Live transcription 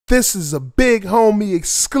This is a big homie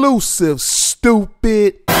exclusive,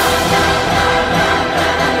 stupid. Yo,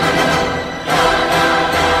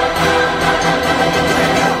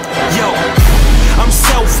 I'm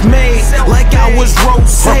self-made, like I was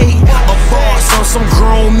Rose. A boss on some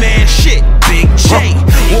grown man shit, Big J.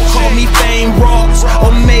 Will call me F.A.M.E Rocks,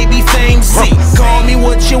 or maybe F.A.M.E Z. Call me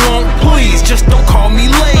what you want, please, just don't call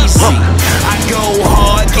me lazy. I go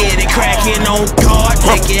hard, get it cracking on guard,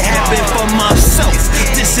 make it happen for myself.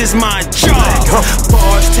 This is my job.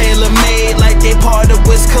 Bars tailor-made like they part of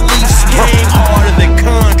Wiz Khalifa's game. Harder than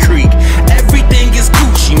concrete, everything is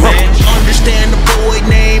Gucci, man. Understand the boy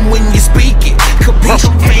name when you speak it. Capiche,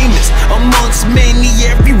 I'm famous amongst many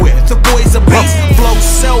everywhere. The boy's a beast, flow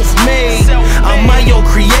self-made. I'm my own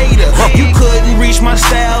creator. You couldn't reach my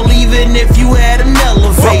style even if you had an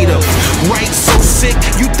elevator. Right, so sick,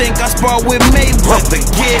 you think I spar with Mayweather?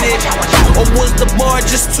 Get it? Or was the bar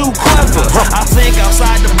just too clever? I think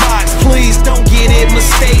outside the box, please don't get it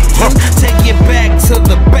mistaken. Take it back to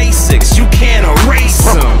the basics, you can't erase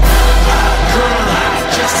them. Grind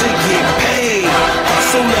just to get paid.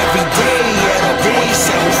 Hustle every day at a boy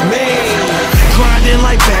self-made. Grinding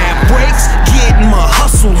like bad breaks, getting my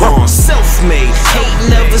hustle on. Self-made, hate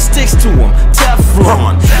never sticks to them.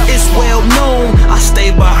 Teflon, it's well known I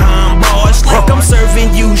stay behind bars like I'm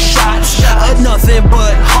serving you shots of nothing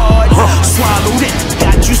but hard. Swallow that,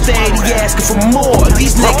 got you steady asking for more.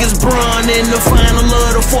 These niggas brawn in the final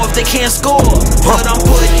of the fourth, they can't score. But I'm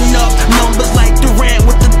putting up numbers like Durant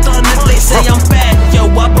with the thunder. They say I'm fat, yo,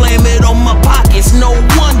 I blame it on my pockets, no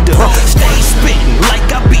wonder. Stay spitting like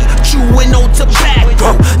I be chewing on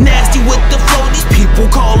tobacco. Nasty with the flow, these people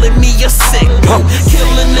calling me a sicko.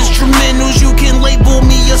 Killing instrumentals, you can label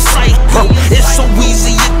me a psycho. It's so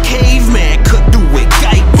easy a caveman could do it,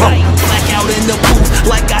 Geico. Black out in the booth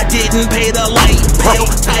like I didn't pay the light bill.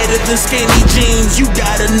 Tighter than skinny jeans, you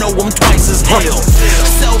gotta know I'm twice as hell.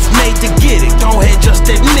 Self-made to get it, don't hate